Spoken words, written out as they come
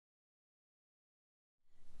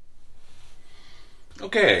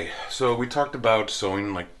Okay, so we talked about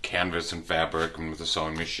sewing like canvas and fabric and with a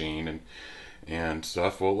sewing machine and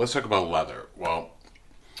stuff. Well, let's talk about leather. Well,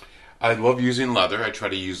 I love using leather. I try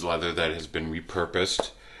to use leather that has been repurposed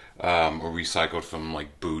or recycled from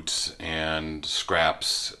like boots and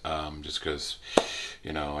scraps, just because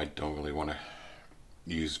I don't really want to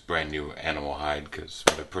use brand new animal hide because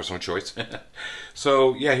my personal choice.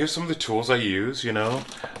 So yeah, here's some of the tools I use.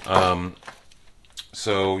 I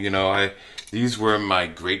these were my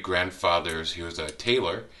great grandfather's. He was a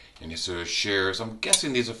tailor, and he sort of shares. I'm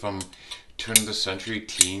guessing these are from turn of the century,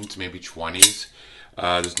 teens, maybe 20s.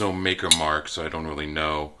 There's no maker mark, so I don't really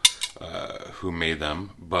know who made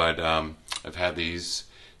them. But I've had these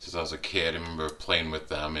since I was a kid. I remember playing with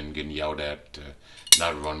them and getting yelled at to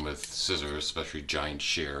not run with scissors, especially giant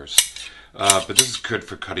shears. But this is good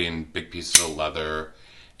for cutting big pieces of leather,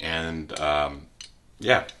 and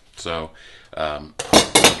yeah. So there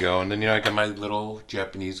you go. And then I got my little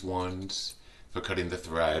Japanese ones for cutting the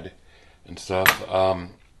thread and stuff.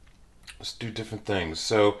 Let's do different things.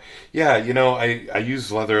 So yeah, I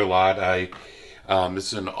use leather a lot.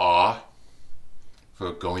 This is an awl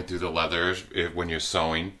for going through the leather when you're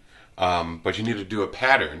sewing. But you need to do a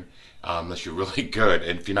pattern unless you're really good.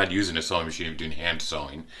 And if you're not using a sewing machine, you're doing hand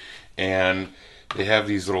sewing. And they have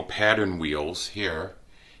these little pattern wheels here.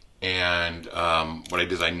 And what I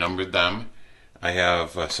did is I numbered them. I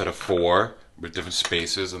have a set of 4 with different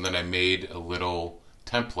spaces, and then I made a little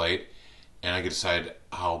template, and I could decide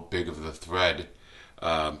how big of the thread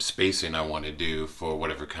spacing I want to do for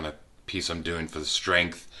whatever kind of piece I'm doing for the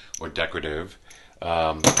strength or decorative.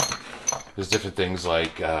 There's different things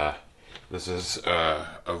like this is a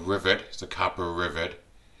rivet. It's a copper rivet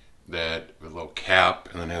that with a little cap,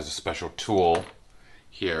 and then has a special tool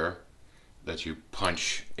here that you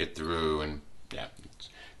punch it through, and yeah, it's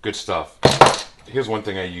good stuff. Here's one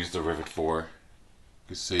thing I use the rivet for.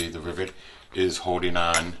 You see the rivet is holding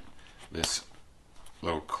on this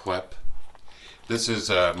little clip. This is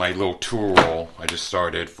my little tool roll I just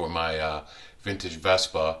started for my vintage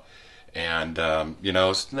Vespa, and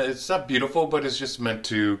it's not beautiful, but it's just meant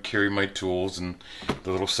to carry my tools and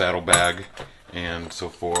the little saddlebag and so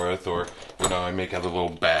forth. Or I make other little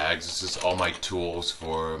bags. This is all my tools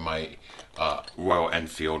for my Royal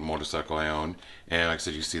Enfield motorcycle I own. And like I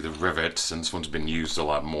said, you see the rivets, and this one's been used a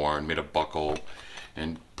lot more, and made a buckle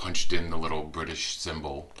and punched in the little British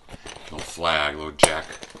symbol, little flag, little jack.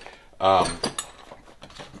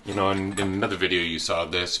 In another video you saw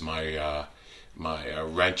this, my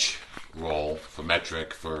wrench roll for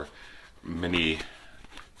metric for my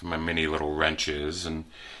mini little wrenches. And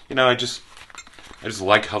I just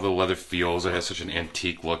like how the leather feels. It has such an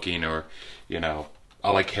antique looking, or I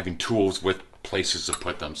like having tools with places to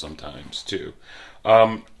put them sometimes too.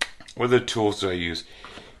 What other tools do I use?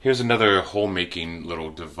 Here's another hole making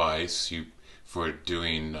little device for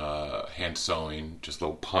doing hand sewing. Just a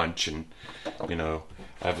little punch, and I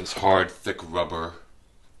have this hard, thick rubber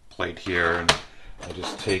plate here, and I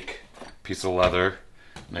just take a piece of leather,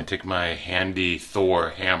 and I take my handy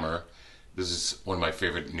Thor hammer. This is one of my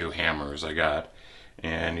favorite new hammers I got,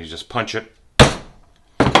 and you just punch it,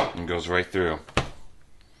 and it goes right through.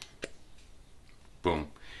 Boom.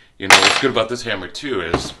 What's good about this hammer too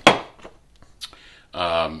is,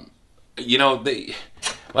 a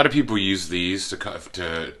lot of people use these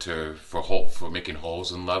for making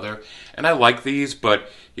holes in leather, and I like these,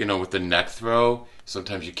 but with the neck throw,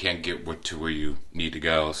 sometimes you can't get to where you need to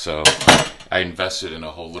go. So I invested in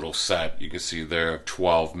a whole little set. You can see there are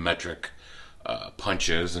 12 metric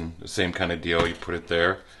punches, and the same kind of deal. You put it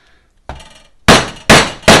there,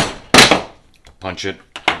 punch it,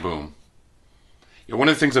 boom. One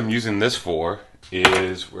of the things I'm using this for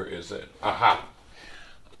is, where is it? Aha!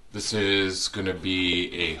 This is going to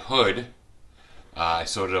be a hood. I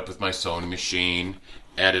sewed it up with my sewing machine,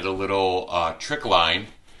 added a little trick line,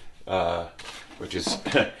 which is,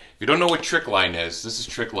 if you don't know what trick line is, this is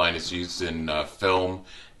trick line. It's used in film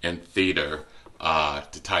and theater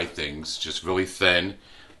to tie things, just really thin.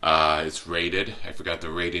 It's rated. I forgot the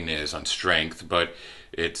rating is on strength, but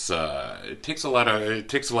it takes a lot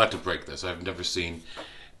to break this. I've never seen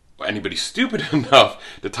anybody stupid enough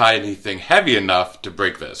to tie anything heavy enough to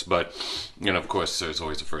break this, but of course there's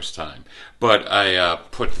always a first time. But I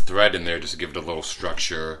put the thread in there just to give it a little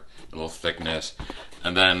structure, a little thickness,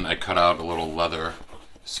 and then I cut out a little leather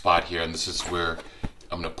spot here, and this is where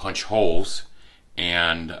I'm going to punch holes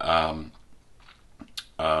and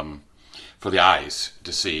for the eyes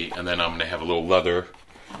to see, and then I'm going to have a little leather,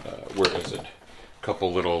 where is it? A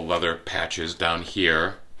couple little leather patches down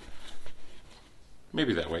here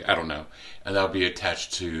maybe that way, I don't know. And that'll be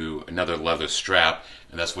attached to another leather strap,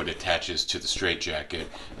 and that's what attaches to the straitjacket.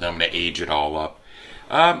 And I'm going to age it all up.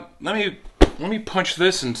 Let me punch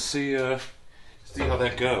this and see how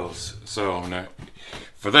that goes. So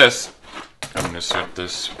for this, I'm gonna set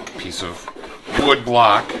this piece of wood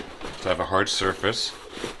block to have a hard surface.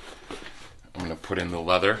 I'm gonna put in the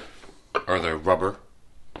leather or the rubber.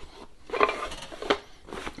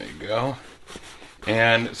 There you go.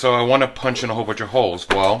 And so I want to punch in a whole bunch of holes.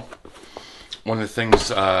 Well, one of the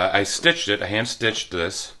things I hand stitched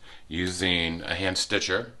this using a hand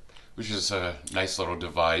stitcher, which is a nice little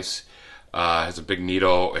device. It has a big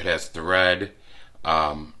needle. It has thread.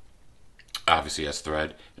 Obviously, it has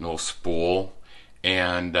thread and a little spool.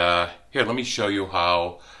 And here, let me show you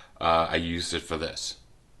how I used it for this.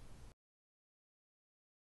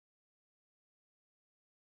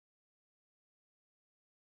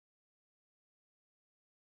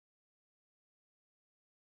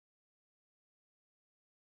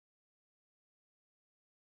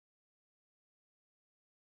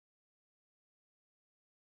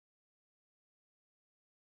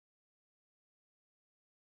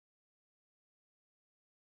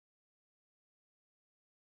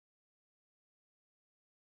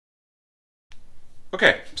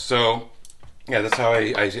 Okay, so yeah, that's how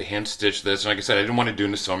I hand stitched this. And like I said, I didn't want to do it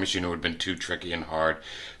in the sewing machine; it would have been too tricky and hard.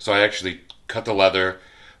 So I actually cut the leather,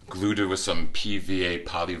 glued it with some PVA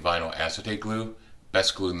polyvinyl acetate glue,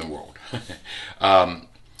 best glue in the world,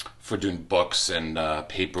 for doing books and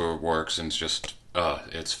paperworks, and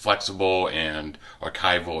it's flexible and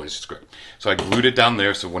archival. It's just great. So I glued it down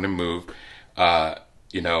there so it wouldn't move.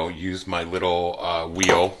 Used my little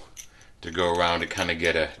wheel to go around to kind of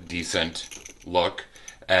get a decent look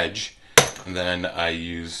edge, and then I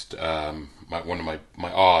used one of my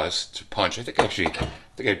aws to punch. I think I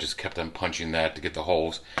just kept on punching that to get the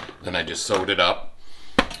holes. Then I just sewed it up,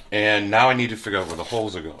 and now I need to figure out where the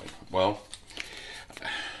holes are going. Well,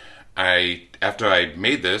 after I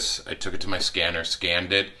made this, I took it to my scanner,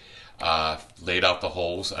 scanned it, laid out the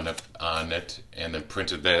holes on it, and then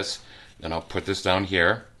printed this. Then I'll put this down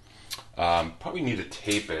here. Probably need to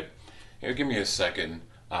tape it. Here, give me a second.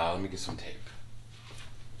 Let me get some tape.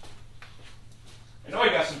 I know I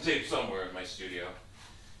got some tape somewhere in my studio.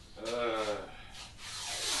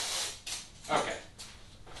 Okay.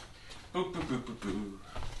 Boop, boop, boop, boop, boop.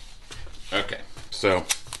 Okay, so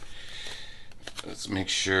let's make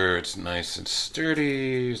sure it's nice and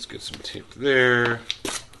sturdy. Let's get some tape there.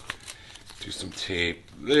 Do some tape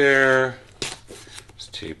there. There's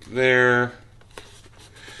tape there.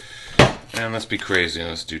 And let's be crazy and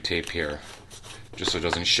let's do tape here, just so it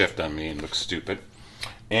doesn't shift on me and look stupid.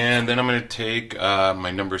 And then I'm going to take my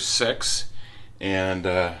number 6 and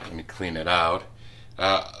let me clean it out.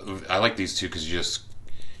 I like these two because you just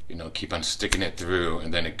keep on sticking it through,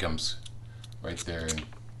 and then it comes right there and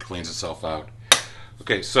cleans itself out.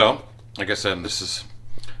 Okay, so like I said, I'm going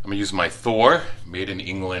to use my Thor made in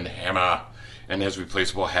England hammer, and as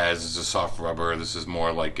replaceable has is a soft rubber. This is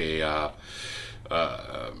more like a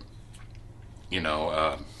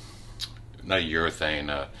not a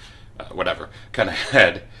urethane, whatever kind of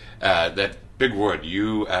head. That big word,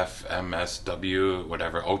 UFMSW,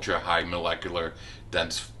 whatever, ultra high molecular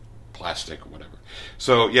dense plastic, whatever.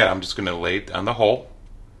 So yeah, I'm just going to lay it on the hole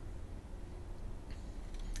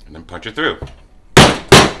and then punch it through.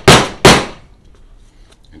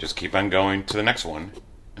 And just keep on going to the next one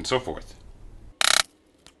and so forth.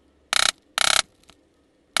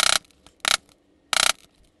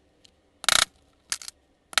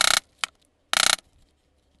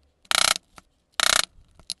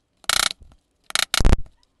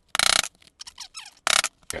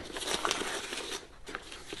 Okay.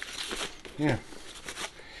 Yeah.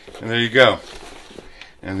 And there you go.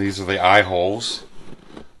 And these are the eye holes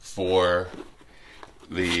for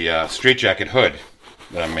the straitjacket hood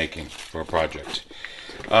that I'm making for a project.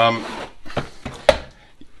 Yeah,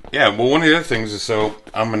 well, one of the other things is, so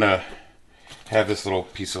I'm going to have this little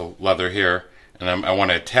piece of leather here, and I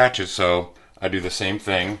want to attach it, so I do the same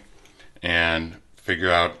thing and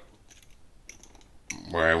figure out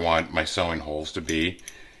where I want my sewing holes to be,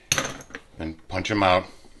 and punch them out,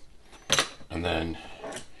 and then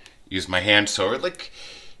use my hand sewer.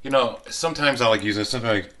 Sometimes I like using it, sometimes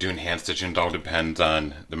I like doing hand stitching. It all depends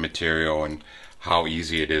on the material and how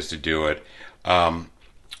easy it is to do it. And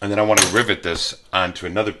then I want to rivet this onto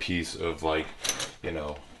another piece of it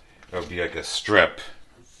would be like a strip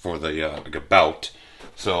for the like a belt.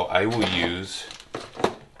 So I will use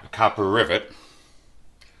a copper rivet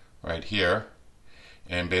right here,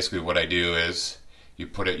 and basically what I do is You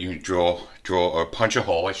put it, you drill, or punch a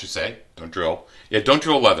hole, I should say. Don't drill. Yeah, don't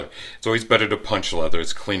drill leather. It's always better to punch leather.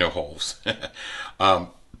 It's cleaner holes.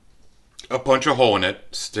 I'll punch a hole in it,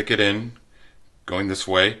 stick it in, going this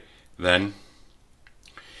way. Then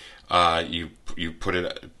you put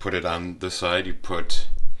it on this side. You put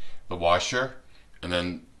the washer, and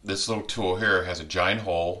then this little tool here has a giant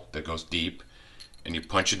hole that goes deep, and you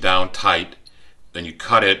punch it down tight. Then you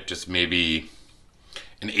cut it just maybe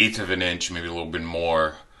 1/8 of an inch, maybe a little bit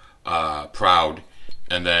more, proud.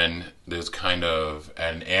 And then there's kind of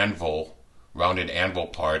an anvil, rounded anvil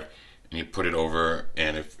part, and you put it over,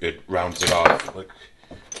 and it rounds it off. Look,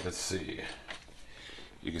 let's see.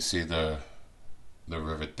 You can see the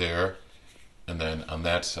rivet there, and then on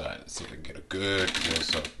that side, let's see if I can get a good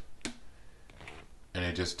close up. And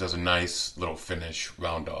it just does a nice little finish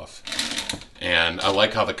round off. And I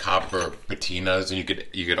like how the copper patinas, and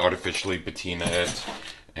you could artificially patina it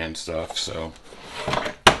and stuff. So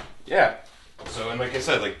yeah. So, and like I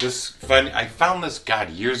said, like this, I found this,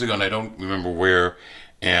 God, years ago, and I don't remember where,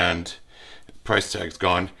 and price tag's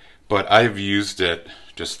gone, but I've used it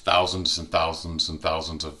just thousands and thousands and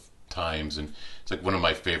thousands of times, and it's like one of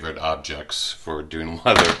my favorite objects for doing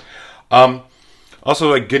leather. Also,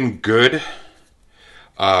 like getting good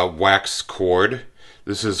wax cord.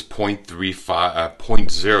 This is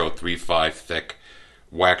 0.035 thick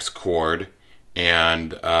wax cord.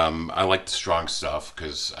 And I like the strong stuff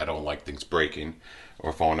because I don't like things breaking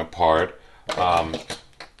or falling apart.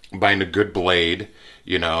 Buying a good blade,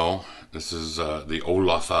 you know. This is the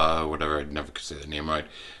Olafa, whatever, I never could say the name right,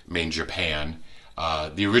 made in Japan.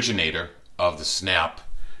 The originator of the snap,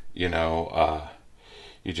 you know.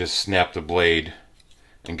 You just snap the blade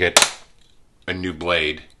and get a new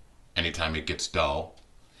blade anytime it gets dull.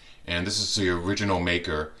 And this is the original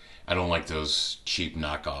maker. I don't like those cheap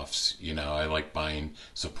knockoffs, you know. I like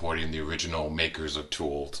supporting the original makers of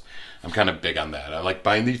tools. I'm kind of big on that. I like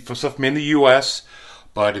buying the stuff made in the U.S.,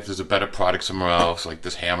 but if there's a better product somewhere else, like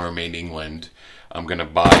this hammer made in England, I'm going to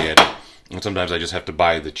buy it. And sometimes I just have to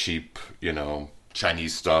buy the cheap, you know,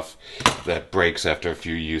 Chinese stuff that breaks after a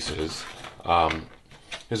few uses.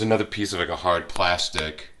 Here's another piece of like a hard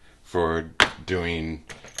plastic for doing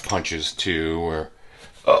punches too, or,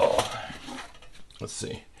 let's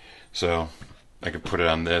see. So I could put it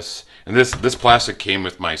on this, and this plastic came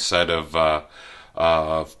with my set of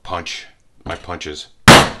punches.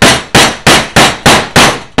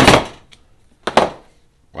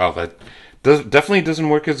 Wow, that definitely doesn't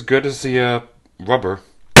work as good as the rubber.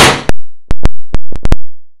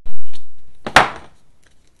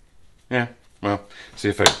 Yeah, well, see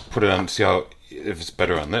if I put it on, see if it's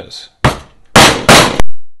better on this.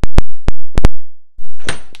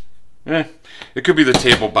 It could be the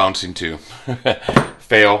table bouncing too.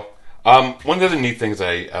 Fail. One of the other neat things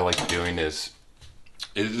I like doing is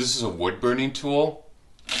this is a wood burning tool.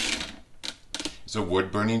 It's a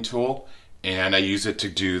wood burning tool, and I use it to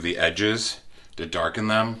do the edges, to darken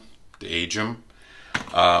them, to age them.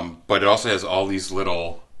 But it also has all these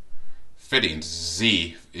little fittings.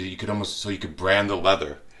 Z. You could brand the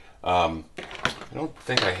leather. I don't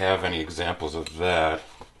think I have any examples of that.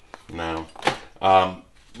 No.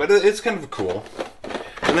 But it's kind of cool.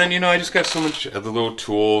 And then, you know, I just got so much of the little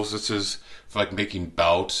tools. This is for like making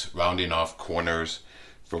belts, rounding off corners.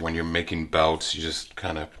 For when you're making belts, you just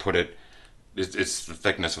kind of put it, it's the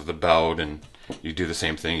thickness of the belt, and you do the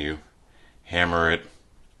same thing. You hammer it.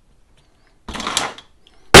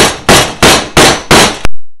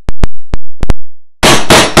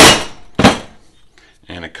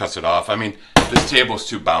 And it cuts it off. I mean, this table is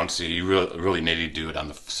too bouncy. You really need to do it on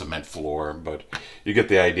the cement floor, but you get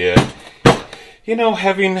the idea. You know,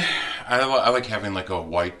 I like having like a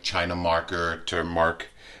white China marker to mark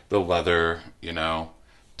the leather, you know,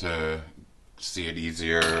 to see it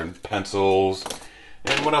easier, and pencils.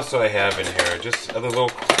 And what else do I have in here? Just other little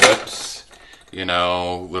clips, you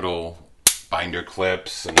know, little binder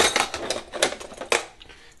clips, and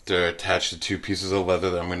to attach the two pieces of leather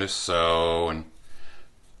that I'm going to sew, and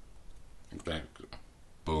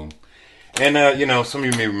boom. And you know, some of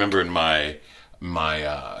you may remember in my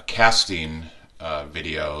casting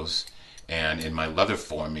videos and in my leather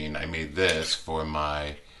forming, I made this for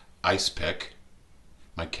my ice pick,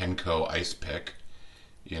 my Kenko ice pick,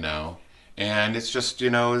 you know. And it's just, you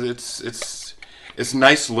know, it's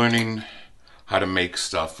nice learning how to make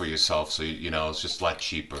stuff for yourself. So, you know, it's just a lot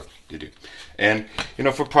cheaper to do. And, you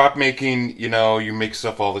know, for prop making, you know, you make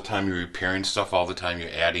stuff all the time. You're repairing stuff all the time. You're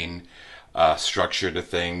adding structure to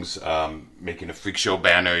things. Making a freak show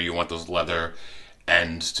banner, you want those leather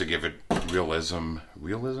ends to give it realism.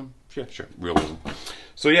 Realism? Yeah, sure. Realism.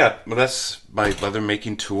 So, yeah, well, that's my leather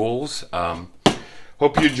making tools.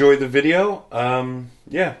 hope you enjoyed the video.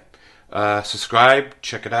 Yeah. Subscribe,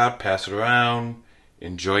 check it out, pass it around,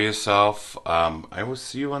 enjoy yourself. I will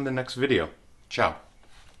see you on the next video. Ciao.